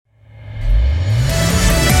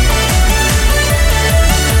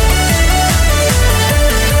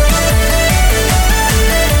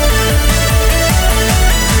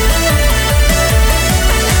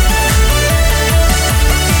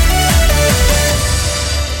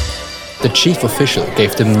The chief official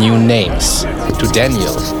gave them new names. To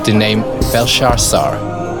Daniel, the name Belshazzar.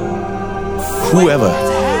 Whoever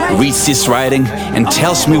reads this writing and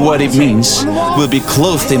tells me what it means will be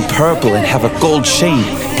clothed in purple and have a gold chain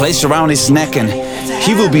placed around his neck, and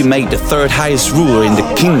he will be made the third highest ruler in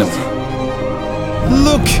the kingdom.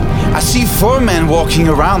 Look, I see 4 men walking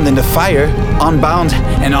around in the fire, unbound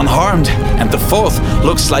and unharmed, and the fourth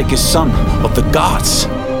looks like a son of the gods.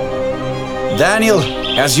 Daniel,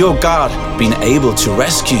 has your God been able to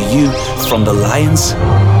rescue you from the lions?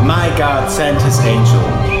 My God sent his angel,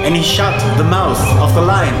 and he shut the mouth of the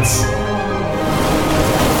lions.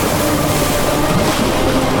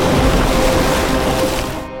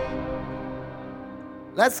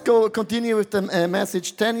 Let's continue with the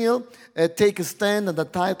message. Daniel, take a stand, and the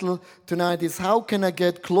title tonight is How Can I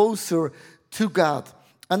Get Closer to God?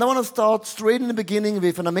 And I want to start straight in the beginning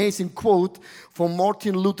with an amazing quote from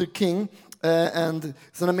Martin Luther King. And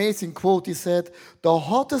it's an amazing quote. He said, "The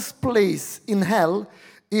hottest place in hell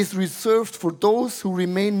is reserved for those who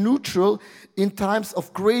remain neutral in times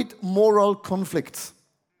of great moral conflicts."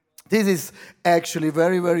 This is actually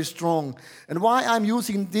very, very strong. And why I'm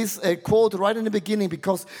using this quote right in the beginning,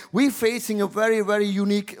 because we're facing a very, very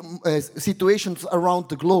unique situations around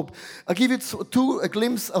the globe. I'll give you a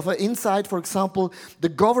glimpse of an insight. For example, the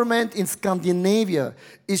government in Scandinavia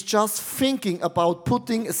is just thinking about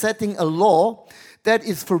setting a law that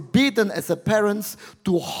is forbidden as a parents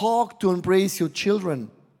to hug, to embrace your children.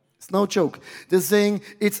 It's no joke. They're saying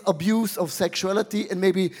it's abuse of sexuality, and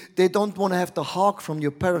maybe they don't want to have the hug from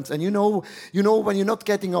your parents. And you know, when you're not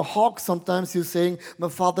getting a hug, sometimes you're saying, my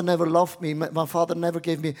father never loved me, my father never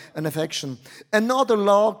gave me an affection. Another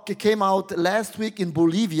law came out last week in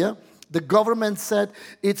Bolivia. The government said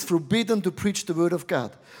it's forbidden to preach the word of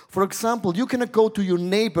God. For example, you cannot go to your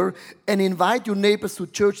neighbor and invite your neighbors to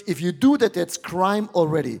church. If you do that, that's crime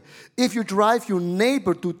already. If you drive your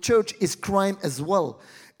neighbor to church, it's crime as well.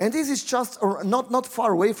 And this is just not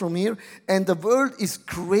far away from here. And the world is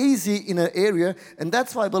crazy in an area. And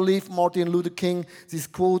that's why I believe Martin Luther King, this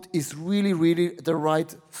quote is really, really the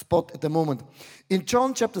right spot at the moment. In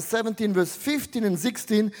John chapter 17, verse 15 and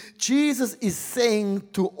 16, Jesus is saying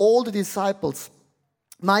to all the disciples,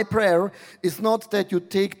 my prayer is not that you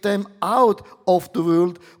take them out of the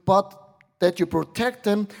world, but that you protect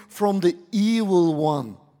them from the evil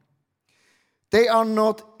one. They are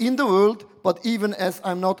not in the world, but even as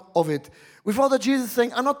I'm not of it. We thought that Jesus is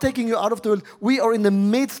saying, I'm not taking you out of the world. We are in the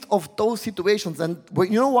midst of those situations. And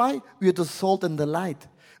you know why? We are the salt and the light.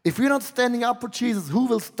 If we're not standing up for Jesus, who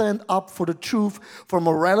will stand up for the truth, for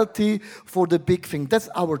morality, for the big thing? That's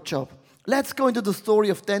our job. Let's go into the story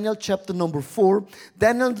of Daniel, chapter number 4.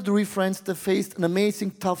 Daniel and the 3 friends, they faced an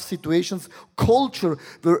amazing, tough situations. Culture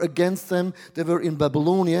were against them. They were in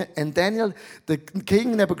Babylonia. And Daniel, the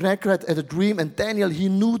king Nebuchadnezzar had a dream. And Daniel, he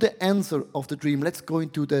knew the answer of the dream. Let's go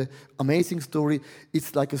into the amazing story.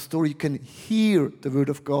 It's like a story you can hear the word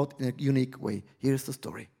of God in a unique way. Here's the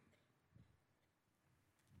story.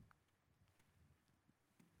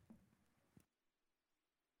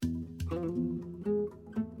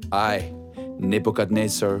 I,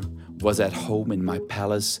 Nebuchadnezzar, was at home in my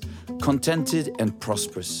palace, contented and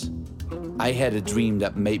prosperous. I had a dream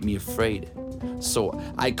that made me afraid. So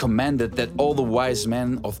I commanded that all the wise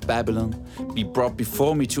men of Babylon be brought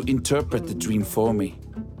before me to interpret the dream for me.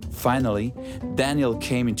 Finally, Daniel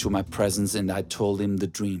came into my presence and I told him the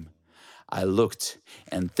dream. I looked,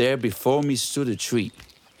 and there before me stood a tree.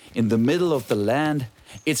 In the middle of the land,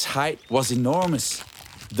 its height was enormous.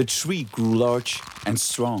 The tree grew large and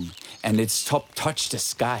strong, and its top touched the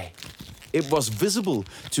sky. It was visible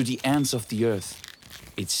to the ends of the earth.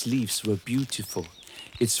 Its leaves were beautiful,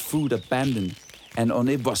 its fruit abundant, and on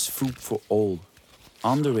it was food for all.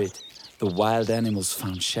 Under it, the wild animals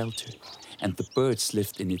found shelter, and the birds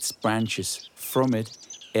lived in its branches. From it,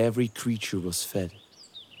 every creature was fed.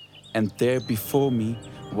 And there before me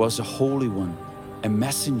was a holy one, a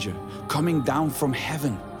messenger coming down from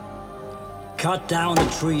heaven. Cut down the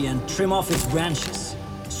tree and trim off its branches.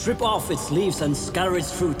 Strip off its leaves and scatter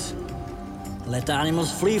its fruit. Let the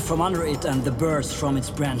animals flee from under it and the birds from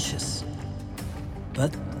its branches.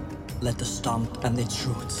 But let the stump and its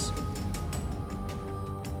roots.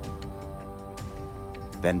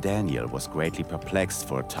 Then Daniel was greatly perplexed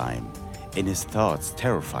for a time, and his thoughts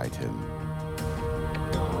terrified him.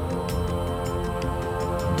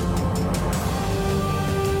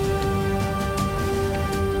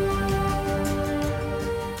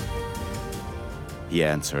 He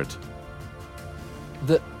answered,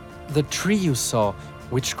 The tree you saw,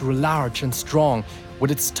 which grew large and strong,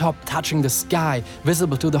 with its top touching the sky,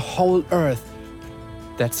 visible to the whole earth,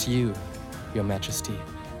 that's you, Your Majesty.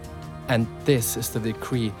 And this is the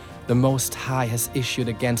decree the Most High has issued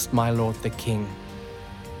against my lord the king.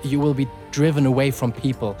 You will be driven away from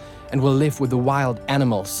people and will live with the wild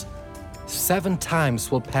animals. 7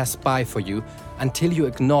 times will pass by for you until you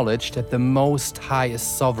acknowledge that the Most High is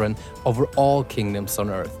sovereign over all kingdoms on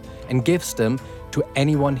earth and gives them to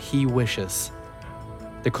anyone he wishes.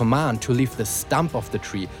 The command to leave the stump of the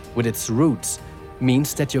tree with its roots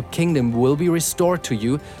means that your kingdom will be restored to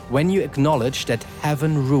you when you acknowledge that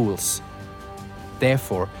heaven rules.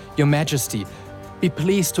 Therefore, Your Majesty, be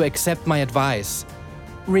pleased to accept my advice.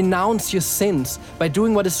 Renounce your sins by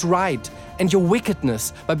doing what is right and your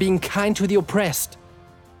wickedness by being kind to the oppressed.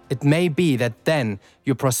 It may be that then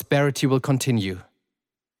your prosperity will continue.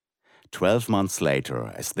 12 months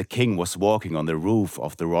later, as the king was walking on the roof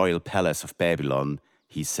of the royal palace of Babylon,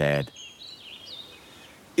 he said,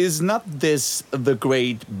 Is not this the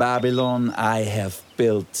great Babylon I have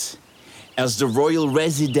built as the royal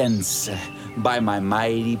residence by my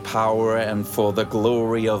mighty power and for the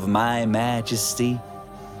glory of my majesty?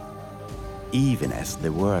 Even as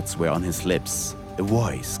the words were on his lips, a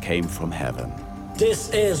voice came from heaven. This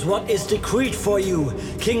is what is decreed for you,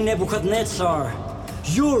 King Nebuchadnezzar.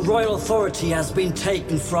 Your royal authority has been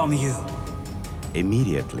taken from you.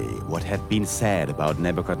 Immediately, what had been said about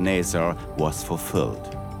Nebuchadnezzar was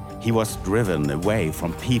fulfilled. He was driven away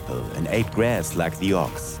from people and ate grass like the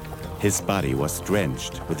ox. His body was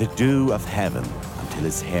drenched with the dew of heaven until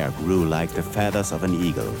his hair grew like the feathers of an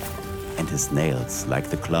eagle and his nails like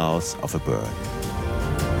the claws of a bird.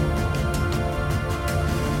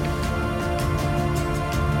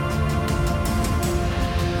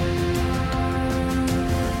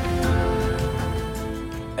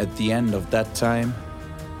 At the end of that time,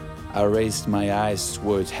 I raised my eyes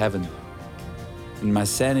toward heaven, and my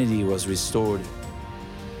sanity was restored.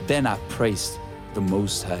 Then I praised the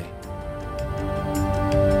Most High.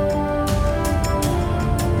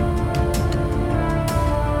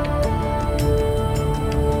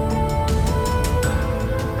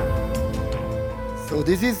 So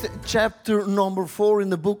this is chapter number 4 in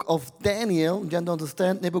the book of Daniel. You can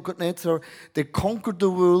understand Nebuchadnezzar, they conquered the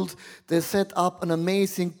world, they set up an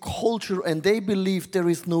amazing culture, and they believe there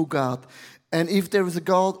is no God. And if there is a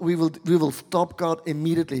God, we will stop God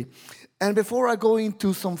immediately. And before I go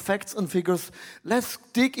into some facts and figures, let's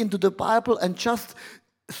dig into the Bible and just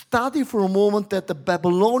study for a moment that the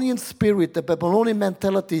Babylonian spirit, the Babylonian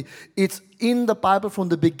mentality, it's in the Bible from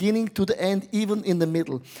the beginning to the end, even in the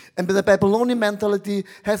middle. And the Babylonian mentality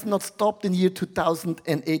has not stopped in year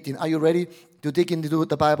 2018. Are you ready to dig into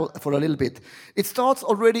the Bible for a little bit? It starts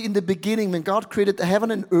already in the beginning when God created the heaven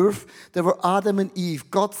and earth. There were Adam and Eve.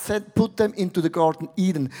 God put them into the Garden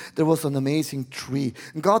Eden. There was an amazing tree.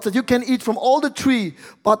 And God said, you can eat from all the tree,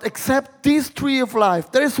 but except this tree of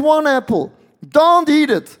life, there is one apple. Don't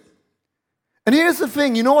eat it. And here's the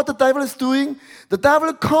thing, you know what the devil is doing? The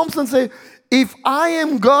devil comes and says, if I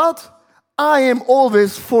am God, I am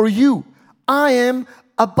always for you. I am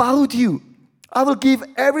about you. I will give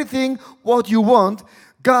everything what you want.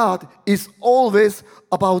 God is always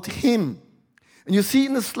about him. And you see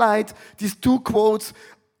in the slide these 2 quotes.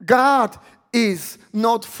 God is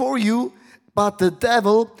not for you, but the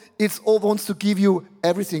devil wants to give you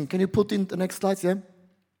everything. Can you put in the next slide, yeah?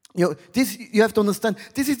 This you have to understand.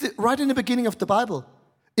 This is right in the beginning of the Bible.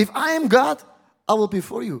 If I am God, I will be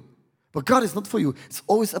for you. But God is not for you. It's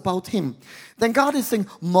always about him. Then God is saying,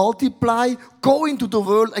 multiply, go into the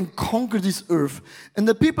world and conquer this earth. And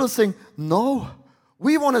the people are saying, no,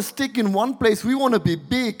 we want to stick in one place. We want to be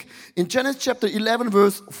big. In Genesis chapter 11,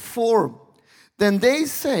 verse 4, then they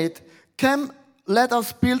said, come, let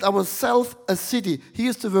us build ourselves a city.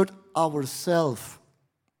 Here's the word, ourselves.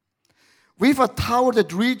 With a tower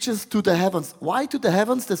that reaches to the heavens. Why to the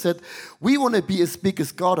heavens? They said, we want to be as big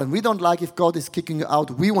as God, and we don't like if God is kicking you out.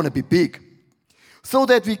 We want to be big. So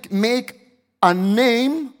that we make a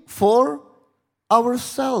name for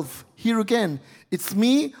ourselves. Here again, it's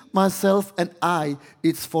me, myself, and I.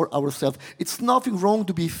 It's for ourselves. It's nothing wrong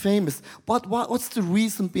to be famous. But what's the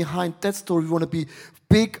reason behind that story? We want to be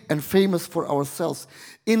big and famous for ourselves.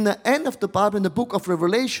 In the end of the Bible, in the book of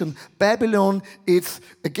Revelation, Babylon, it's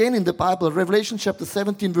again in the Bible, Revelation chapter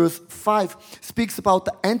 17, verse 5, speaks about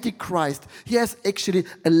the Antichrist. He has actually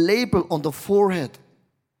a label on the forehead.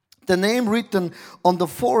 The name written on the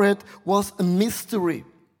forehead was a mystery.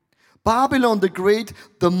 Babylon the Great,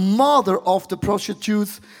 the mother of the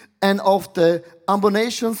prostitutes and of the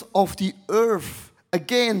abominations of the earth.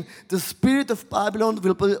 Again, the spirit of Babylon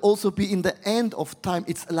will also be in the end of time.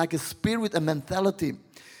 It's like a spirit, a mentality.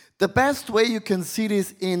 The best way you can see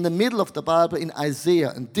this in the middle of the Bible in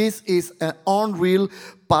Isaiah. And this is an unreal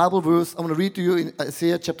Bible verse. I'm going to read to you in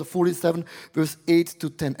Isaiah chapter 47, verse 8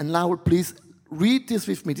 to 10. And now please read this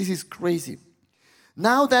with me. This is crazy.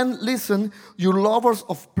 Now then, listen, you lovers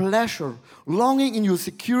of pleasure, longing in your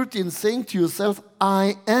security and saying to yourself,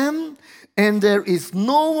 I am, and there is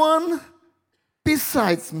no one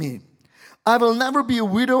besides me. I will never be a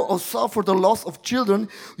widow or suffer the loss of children.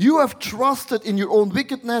 You have trusted in your own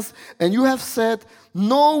wickedness, and you have said,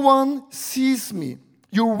 no one sees me.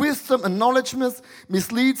 Your wisdom and knowledge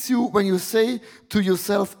misleads you when you say to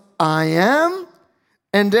yourself, I am,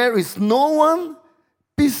 and there is no one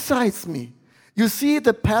besides me. You see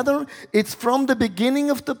the pattern? It's from the beginning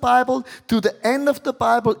of the Bible to the end of the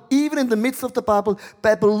Bible, even in the midst of the Bible.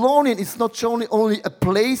 Babylonian is not only a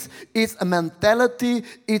place, it's a mentality,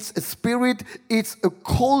 it's a spirit, it's a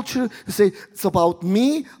culture. You say, it's about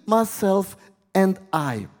me, myself, and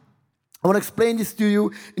I. I want to explain this to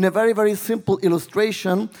you in a very, very simple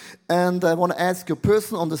illustration, and I want to ask a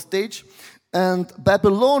person on the stage. And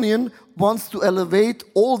Babylonian wants to elevate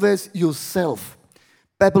always yourself.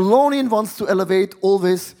 Babylonian wants to elevate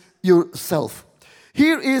always yourself.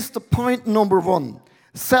 Here is the point number 1.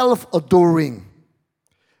 Self-adoring.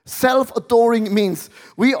 Self-adoring means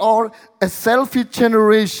we are a selfie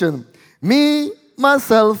generation. Me,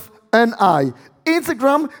 myself, and I.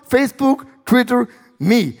 Instagram, Facebook, Twitter,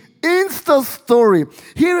 me. Insta story.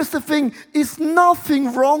 Here is the thing. Is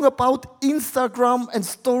nothing wrong about Instagram and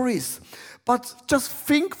stories. But just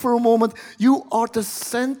think for a moment. You are the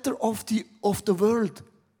center of the world.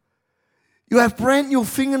 You have brand new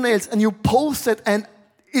fingernails and you post it, and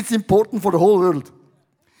it's important for the whole world.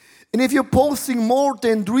 And if you're posting more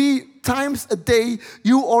than 3 times a day,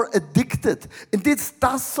 you are addicted. And this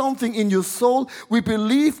does something in your soul. We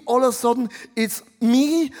believe all of a sudden it's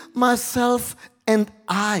me, myself, and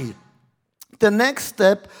I. The next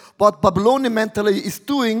step, what Babylonian mentality is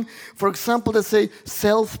doing, for example, they say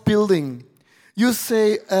self-building. You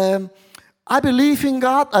say, I believe in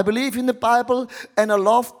God, I believe in the Bible, and I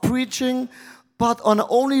love preaching, but I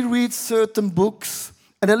only read certain books,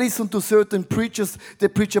 and I listen to certain preachers, they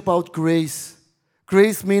preach about grace.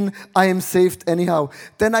 Grace means I am saved anyhow.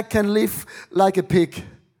 Then I can live like a pig,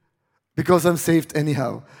 because I'm saved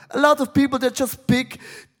anyhow. A lot of people, they just pick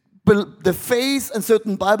the face and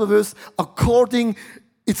certain Bible verse according,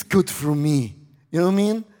 it's good for me. You know what I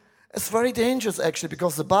mean? It's very dangerous, actually,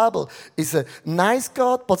 because the Bible is a nice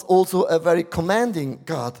God, but also a very commanding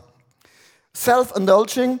God.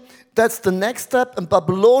 Self-indulging, that's the next step. And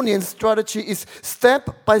Babylonian strategy is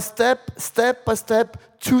step by step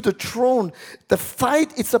to the throne. The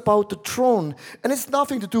fight is about the throne. And it's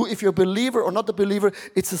nothing to do if you're a believer or not a believer.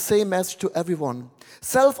 It's the same message to everyone.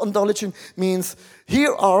 Self-indulging means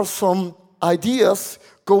here are some ideas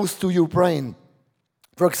goes to your brain.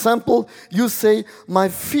 For example, you say, my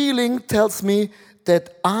feeling tells me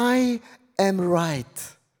that I am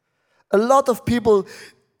right. A lot of people,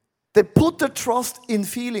 they put their trust in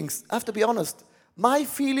feelings. I have to be honest. My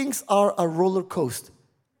feelings are a roller coaster.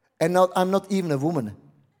 And I'm not even a woman.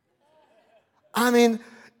 I mean,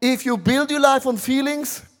 if you build your life on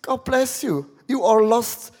feelings, God bless you. You are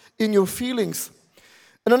lost in your feelings.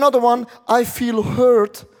 And another one, I feel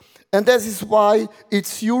hurt. And that is why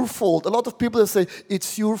it's your fault. A lot of people say,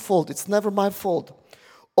 it's your fault. It's never my fault.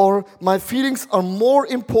 Or my feelings are more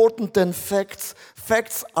important than facts.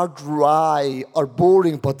 Facts are dry, are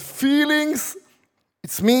boring. But feelings,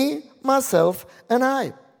 it's me, myself, and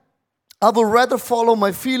I. I would rather follow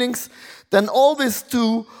my feelings than always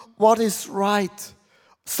do what is right.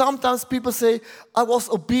 Sometimes people say, I was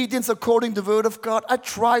obedient according to the word of God. I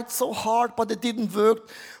tried so hard, but it didn't work.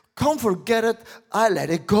 Come forget it. I let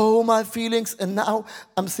it go, my feelings, and now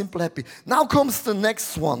I'm simply happy. Now comes the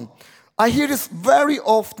next one. I hear this very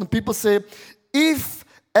often. People say, if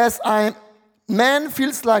as man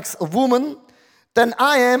feels like a woman, then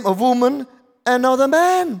I am a woman and not a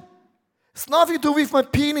man. It's nothing to do with my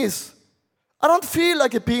penis. I don't feel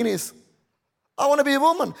like a penis. I want to be a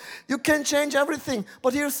woman. You can change everything.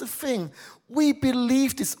 But here's the thing. We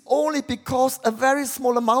believe this only because a very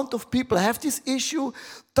small amount of people have this issue.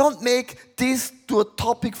 Don't make this to a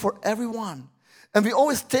topic for everyone. And we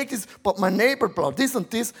always take this, but my neighbor, blah, this and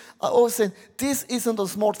this. I always say, this isn't a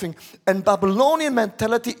smart thing. And Babylonian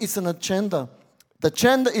mentality is an agenda. The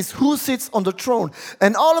agenda is who sits on the throne.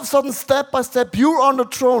 And all of a sudden, step by step, you're on the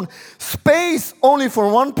throne. Space only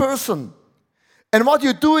for one person. And what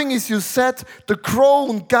you're doing is you set the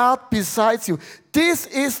crown God beside you. This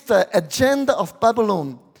is the agenda of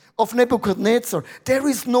Babylon, of Nebuchadnezzar. There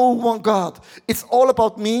is no one God. It's all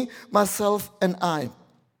about me, myself, and I.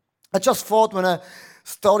 I just thought when I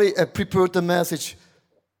prepared the message.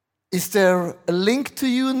 Is there a link to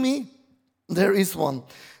you and me? There is one.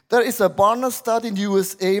 There is a Barna study in the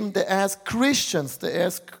USA. They ask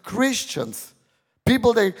Christians,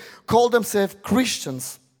 people they call themselves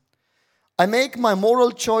Christians. I make my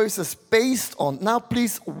moral choices based on, now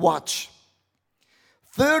please watch.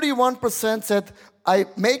 31% said, I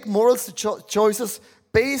make moral choices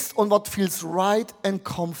based on what feels right and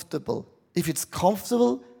comfortable. If it's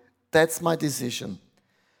comfortable, that's my decision.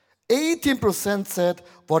 18% said,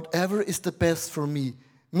 whatever is the best for me,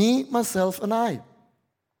 myself, and I.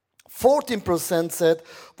 14% said,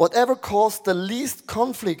 whatever caused the least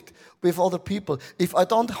conflict with other people. If I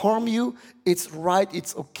don't harm you, it's right,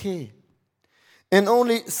 it's okay. And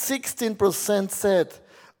only 16% said,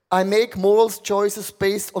 I make moral choices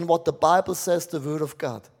based on what the Bible says, the Word of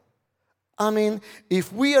God. I mean,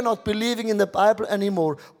 if we are not believing in the Bible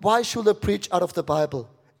anymore, why should I preach out of the Bible?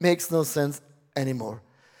 Makes no sense anymore.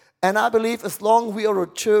 And I believe as long as we are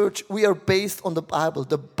a church, we are based on the Bible.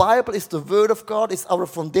 The Bible is the Word of God, it's our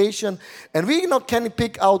foundation. And we can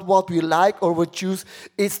pick out what we like or we choose.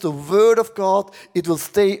 It's the Word of God. It will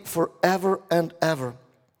stay forever and ever.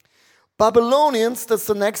 Babylonians, that's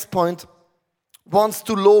the next point, wants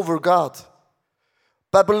to lower God.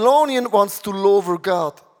 Babylonian wants to lower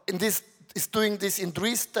God. And this is doing this in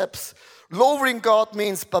 3 steps. Lowering God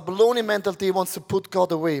means Babylonian mentality wants to put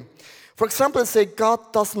God away. For example, say,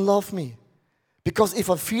 God doesn't love me. Because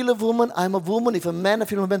if I feel a woman, I'm a woman. If a man, I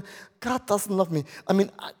feel a man. God doesn't love me. I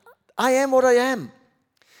mean, I am what I am.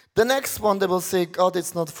 The next one, they will say, God,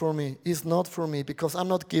 it's not for me. It's not for me because I'm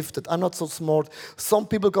not gifted. I'm not so smart. Some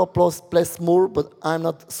people got blessed more, but I'm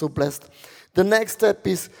not so blessed. The next step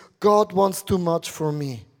is, God wants too much for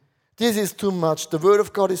me. This is too much. The Word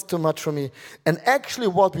of God is too much for me. And actually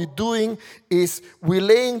what we're doing is we're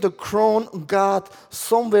laying the crown of God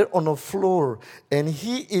somewhere on the floor. And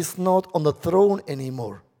He is not on the throne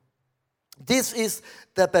anymore. This is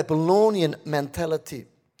the Babylonian mentality.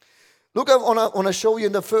 Look, I want to show you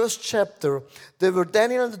in the first chapter, there were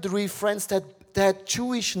Daniel and the 3 friends that had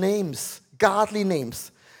Jewish names, godly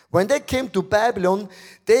names. When they came to Babylon,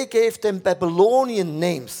 they gave them Babylonian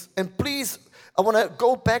names. And please, I want to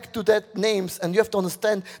go back to that names, and you have to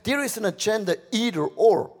understand, there is an agenda, either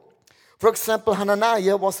or. For example,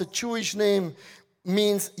 Hananiah was a Jewish name,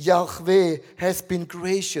 means Yahweh has been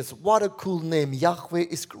gracious. What a cool name, Yahweh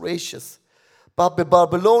is gracious. But the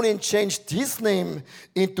Babylonian changed his name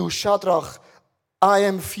into Shadrach, I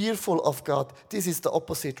am fearful of God. This is the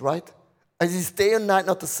opposite, right? And it is day and night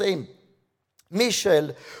not the same.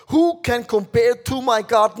 Mishael, who can compare to my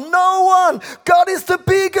God? No one. God is the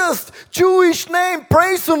biggest. Jewish name,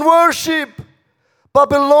 praise and worship.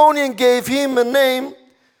 Babylonian gave him a name.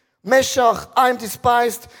 Meshach, I am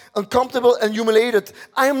despised, uncomfortable and humiliated.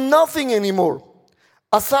 I am nothing anymore.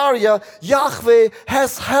 Azariah, Yahweh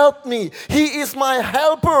has helped me. He is my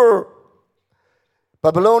helper.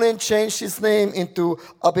 Babylonian changed his name into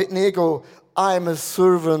Abednego. I am a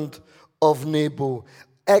servant of Nebo.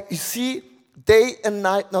 You see, day and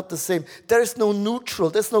night not the same. There is no neutral,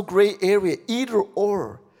 there's no gray area, either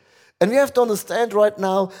or. And we have to understand right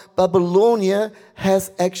now, Babylonia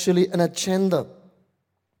has actually an agenda.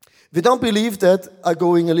 We don't believe that, I'm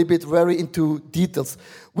going a little bit very into details.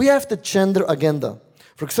 We have the gender agenda.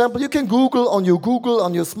 For example, you can Google, on your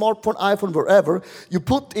smartphone, iPhone, wherever, you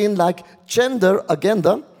put in like gender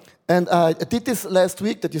agenda. And I did this last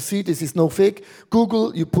week that you see, this is no fake.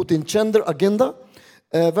 Google, you put in gender agenda.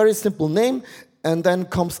 A very simple name, and then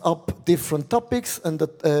comes up different topics, and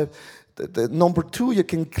the number 2 you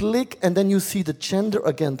can click, and then you see the gender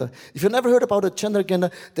agenda. If you've never heard about a gender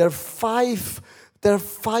agenda, there are 5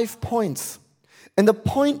 points. And the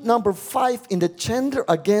point number 5 in the gender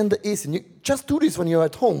agenda is, and you just do this when you're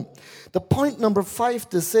at home, the point number 5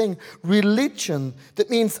 is saying religion, that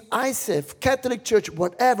means ICF, Catholic Church,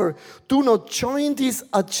 whatever, do not join this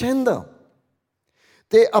agenda.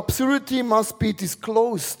 The absurdity must be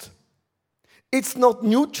disclosed. It's not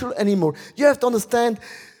neutral anymore. You have to understand,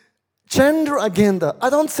 gender agenda, I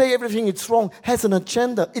don't say everything it's wrong, has an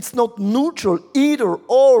agenda. It's not neutral, either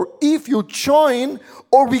or. If you join,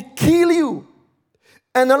 or we kill you.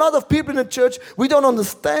 And a lot of people in the church, we don't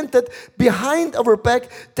understand that behind our back,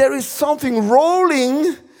 there is something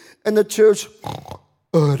rolling, and the church,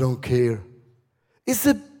 oh, I don't care. It's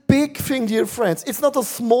a big thing, dear friends. It's not a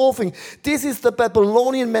small thing. This is the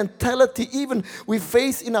Babylonian mentality even we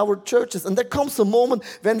face in our churches. And there comes a moment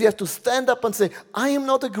when we have to stand up and say, I am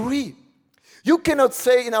not agree. You cannot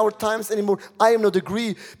say in our times anymore, I am not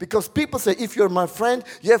agree. Because people say, if you're my friend,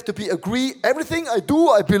 you have to be agree. Everything I do,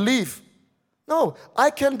 I believe. No,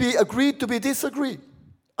 I can be agreed to be disagree.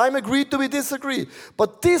 I'm agreed to we disagree.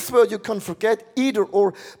 But this word you can forget, either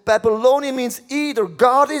or. Babylonian means either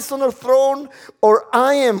God is on the throne or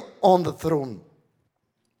I am on the throne.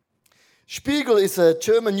 Spiegel is a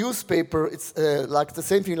German newspaper. It's like the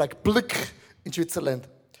same thing like Blick in Switzerland.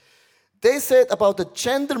 They said about the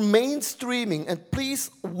gender mainstreaming, and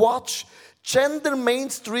please watch, gender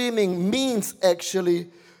mainstreaming means actually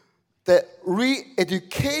the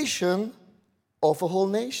re-education of a whole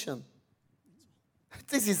nation.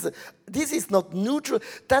 This is not neutral.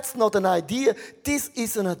 That's not an idea. This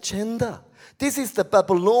is an agenda. This is the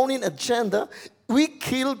Babylonian agenda. We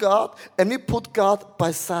kill God and we put God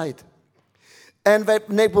by side. And when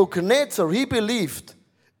Nebuchadnezzar, he believed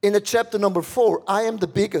in the chapter number 4, I am the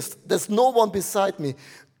biggest. There's no one beside me.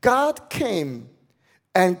 God came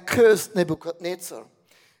and cursed Nebuchadnezzar.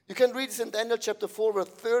 You can read this in Daniel chapter 4, verse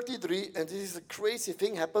 33, and this is a crazy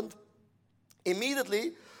thing happened.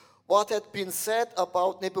 Immediately, what had been said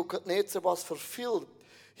about Nebuchadnezzar was fulfilled.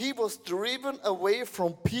 He was driven away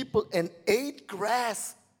from people and ate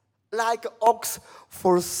grass like an ox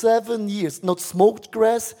for 7 years. Not smoked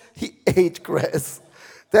grass, he ate grass.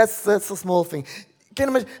 That's a small thing. Can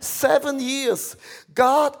you imagine? 7 years.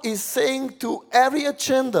 God is saying to every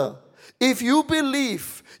agenda, if you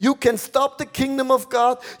believe you can stop the kingdom of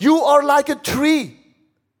God, you are like a tree.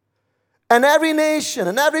 And every nation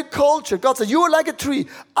and every culture, God said, you are like a tree.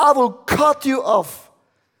 I will cut you off.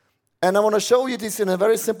 And I want to show you this in a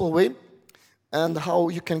very simple way and how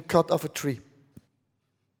you can cut off a tree.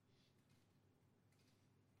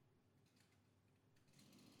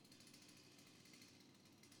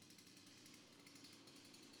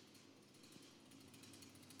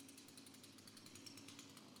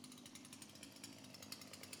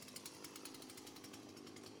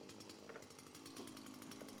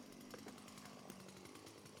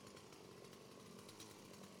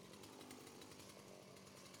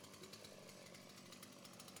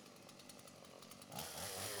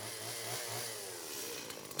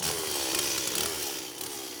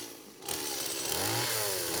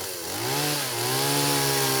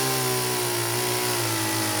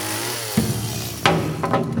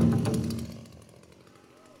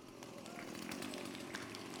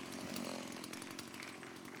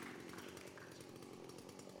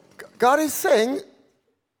 God is saying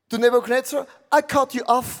to Nebuchadnezzar, I cut you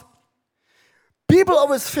off. People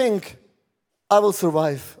always think, I will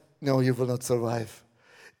survive. No, you will not survive.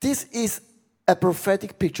 This is a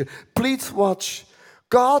prophetic picture. Please watch.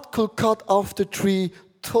 God could cut off the tree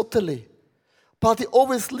totally, but he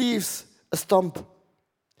always leaves a stump.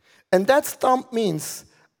 And that stump means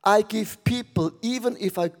I give people, even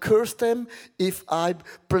if I curse them, if I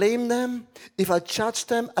blame them, if I judge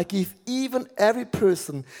them, I give even every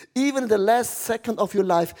person, even in the last second of your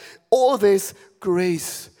life, always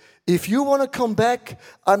grace. If you want to come back,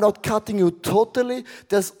 I'm not cutting you totally.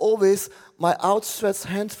 There's always my outstretched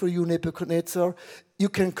hand for you, Nebuchadnezzar. You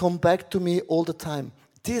can come back to me all the time.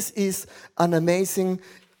 This is an amazing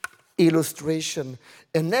illustration.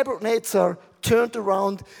 And Nebuchadnezzar turned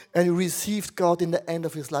around and he received God in the end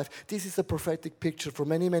of his life. This is a prophetic picture for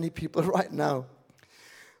many, many people right now.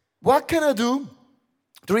 What can I do?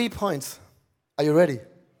 3 points. Are you ready?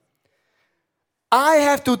 I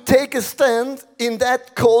have to take a stand in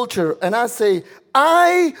that culture and I say,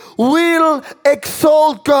 I will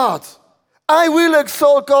exalt God. I will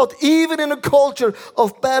exalt God even in the culture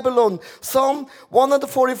of Babylon. Psalm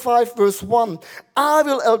 145 verse 1. I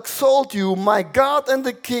will exalt you, my God and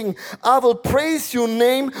the King. I will praise your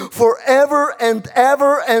name forever and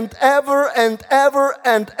ever and ever and ever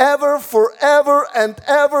and ever, forever and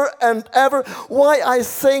ever and ever. Why I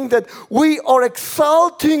saying that? We are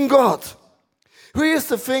exalting God. Here's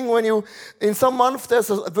the thing, when you, in some month there's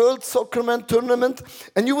a World Soccer tournament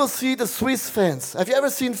and you will see the Swiss fans. Have you ever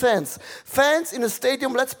seen fans? Fans in a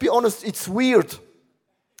stadium, let's be honest, it's weird.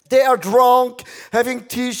 They are drunk, having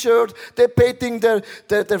t-shirts, they're painting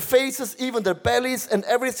their faces, even their bellies and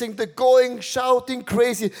everything. They're going, shouting,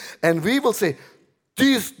 crazy. And we will say,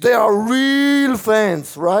 they are real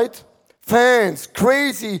fans, right? Fans,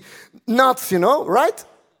 crazy, nuts, right?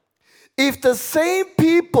 If the same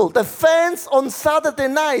people, the fans on Saturday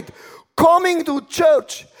night, coming to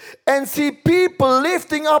church and see people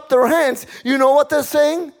lifting up their hands, you know what they're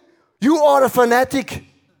saying? You are a fanatic.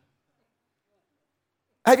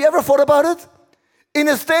 Have you ever thought about it? In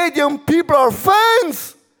a stadium, people are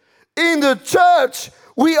fans. In the church,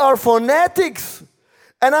 we are fanatics.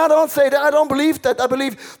 And I don't say that, I don't believe that. I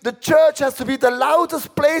believe the church has to be the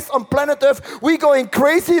loudest place on planet Earth. We're going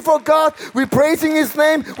crazy for God. We're praising His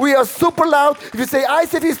name. We are super loud. If you say,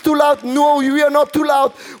 ICF is too loud, no, we are not too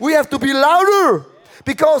loud. We have to be louder.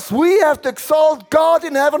 Because we have to exalt God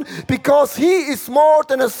in heaven, because He is more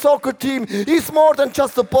than a soccer team. He's more than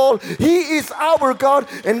just a ball. He is our God,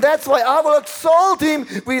 and that's why I will exalt Him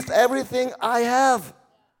with everything I have.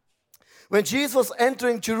 When Jesus was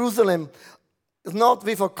entering Jerusalem, not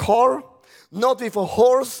with a car, not with a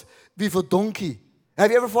horse, with a donkey. Have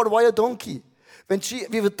you ever thought, why a donkey?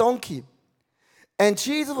 With a donkey. And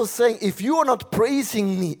Jesus was saying, if you are not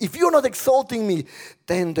praising me, if you are not exalting me,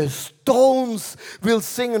 then the stones will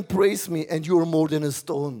sing and praise me, and you are more than a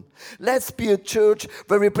stone. Let's be a church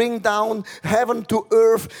where we bring down heaven to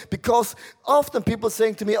earth, because often people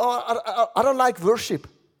saying to me, I don't like worship.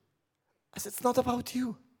 I said, it's not about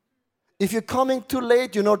you. If you're coming too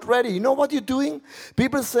late, you're not ready. You know what you're doing?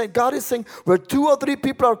 People say, God is saying, where 2 or 3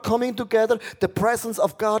 people are coming together, the presence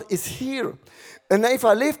of God is here. And if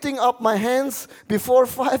I'm lifting up my hands before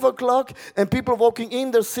 5 o'clock and people walking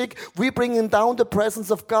in, they're sick, we bringing down the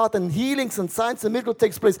presence of God, and healings and signs and miracles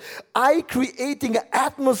takes place. I creating an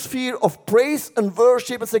atmosphere of praise and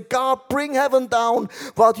worship and say, God, bring heaven down.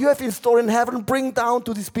 What you have in store in heaven, bring down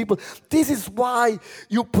to these people. This is why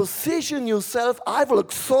you position yourself. I will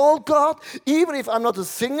exalt God, even if I'm not a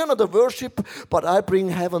singer, not a worshiper, but I bring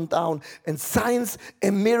heaven down, and signs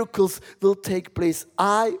and miracles will take place.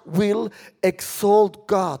 I will exalt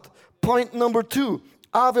God. Point number 2,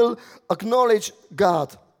 I will acknowledge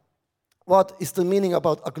God. What is the meaning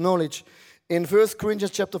about acknowledge? In 1 Corinthians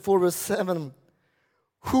chapter 4, verse 7,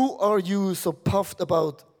 who are you so puffed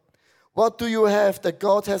about? What do you have that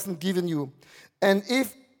God hasn't given you? And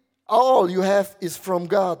if all you have is from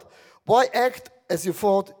God, why act as you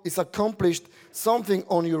thought is accomplished something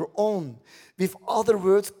on your own? With other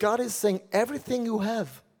words, God is saying everything you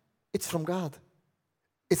have, it's from God.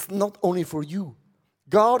 It's not only for you.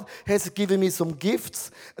 God has given me some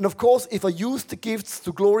gifts. And of course, if I use the gifts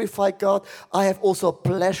to glorify God, I have also a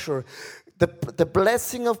pleasure. The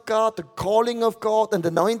blessing of God, the calling of God, and the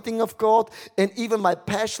anointing of God, and even my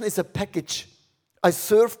passion is a package. I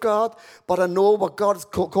serve God, but I know what God has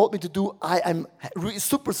called me to do. I am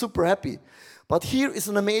super, super happy. But here is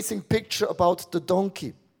an amazing picture about the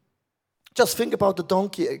donkey. Just think about the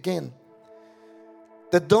donkey again.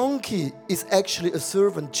 The donkey is actually a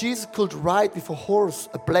servant. Jesus could ride with a horse,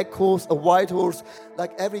 a black horse, a white horse,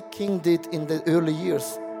 like every king did in the early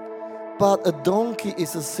years. But a donkey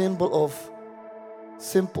is a symbol of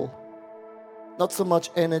simple, not so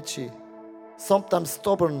much energy, sometimes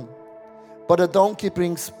stubborn. But a donkey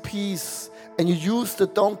brings peace, and you use the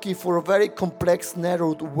donkey for a very complex,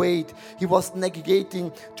 narrowed way. He was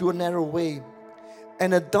navigating to a narrow way.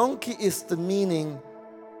 And a donkey is the meaning,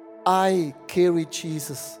 I carry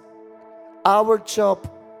Jesus. Our job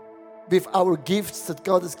with our gifts that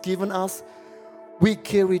God has given us, we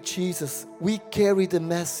carry Jesus. We carry the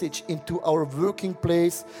message into our working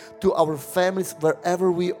place, to our families,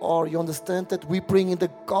 wherever we are. You understand that? We bring in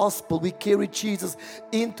the gospel. We carry Jesus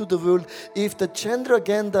into the world. If the gender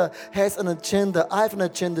agenda has an agenda, I have an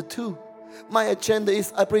agenda too. My agenda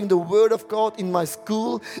is I bring the word of God in my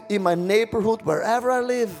school, in my neighborhood, wherever I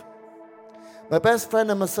live. My best friend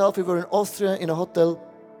and myself, we were in Austria in a hotel.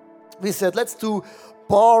 We said, let's do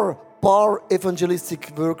bar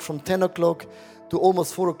evangelistic work from 10 o'clock to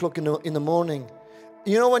almost 4 o'clock in the morning.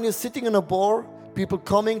 You know, when you're sitting in a bar, people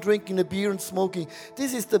coming, drinking a beer and smoking,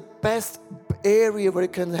 this is the best area where you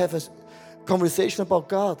can have a conversation about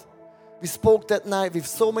God. We spoke that night with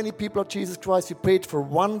so many people of Jesus Christ. We prayed for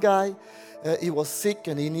one guy. He was sick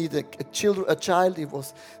and he needed a child.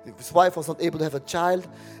 His wife was not able to have a child.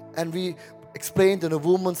 And we explained in a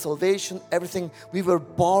woman's salvation, everything. We were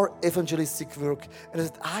bar evangelistic work. And I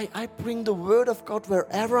said, I bring the word of God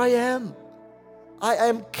wherever I am.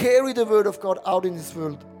 I carry the word of God out in this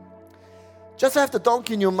world. Just have the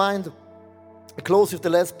donkey in your mind. I close with the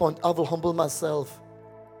last point. I will humble myself.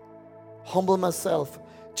 Humble myself.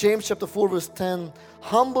 James chapter 4 verse 10.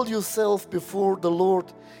 Humble yourself before the Lord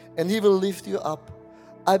and He will lift you up.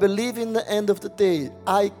 I believe in the end of the day,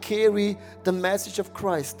 I carry the message of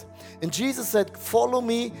Christ. And Jesus said, follow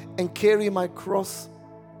me and carry my cross.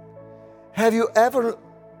 Have you ever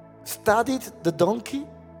studied the donkey?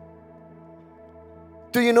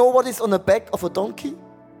 Do you know what is on the back of a donkey?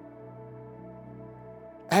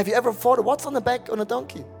 Have you ever thought, what's on the back of a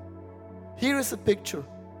donkey? Here is a picture.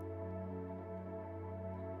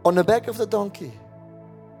 On the back of the donkey,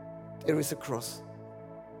 there is a cross.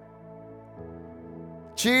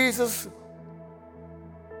 Jesus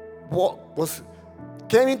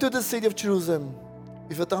came into the city of Jerusalem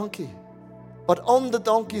with a donkey. But on the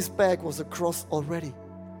donkey's back was a cross already.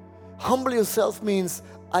 Humble yourself means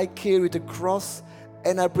I carry the cross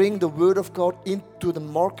and I bring the word of God into the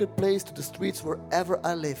marketplace, to the streets, wherever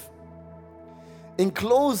I live. In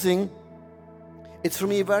closing, it's for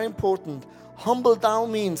me very important. Humble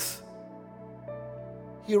down means,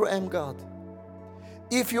 here I am, God.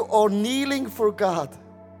 If you are kneeling for God,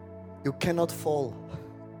 you cannot fall.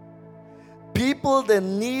 People that are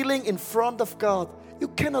kneeling in front of God, you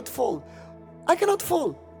cannot fall. I cannot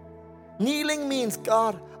fall. Kneeling means,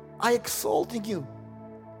 God, I exalting you.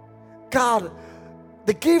 God,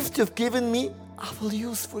 the gift you've given me, I will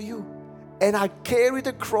use for you. And I carry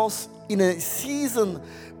the cross in a season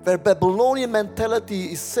where Babylonian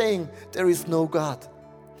mentality is saying there is no God.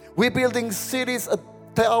 We're building cities, a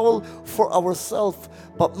tower for ourselves.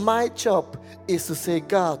 But my job is to say,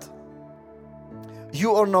 God,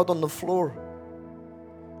 you are not on the floor.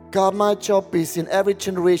 God, my job is in every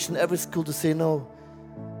generation, every school to say, no,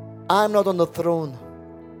 I'm not on the throne.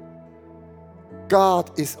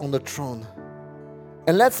 God is on the throne.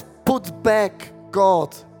 And let's put back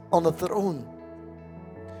God on the throne.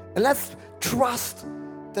 And let's trust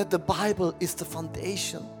that the Bible is the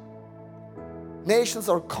foundation. Nations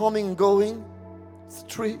are coming and going. It's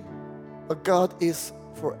true. But God is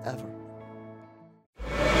forever.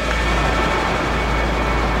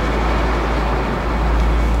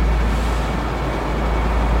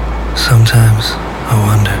 Sometimes I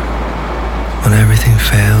wonder, when everything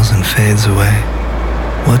fails and fades away,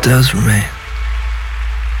 what does remain?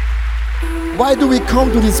 Why do we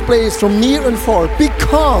come to this place from near and far?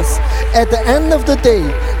 Because at the end of the day,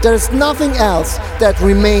 there's nothing else that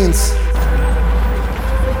remains.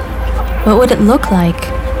 What would it look like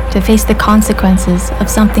to face the consequences of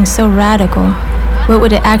something so radical? What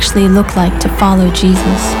would it actually look like to follow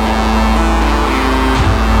Jesus?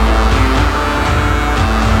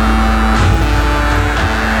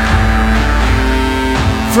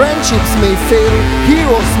 Friendships may fail,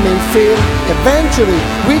 heroes may fail, eventually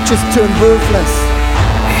riches turn worthless.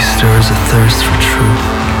 He stirs a thirst for truth,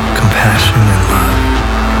 compassion, and love.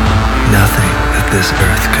 Nothing that this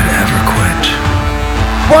earth could ever quench.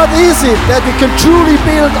 What is it that we can truly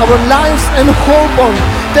build our lives and hope on?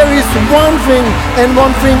 There is one thing and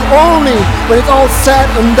one thing only when it's all said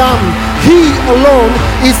and done. He alone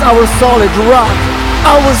is our solid rock,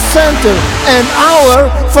 our center, and our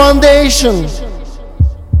foundation.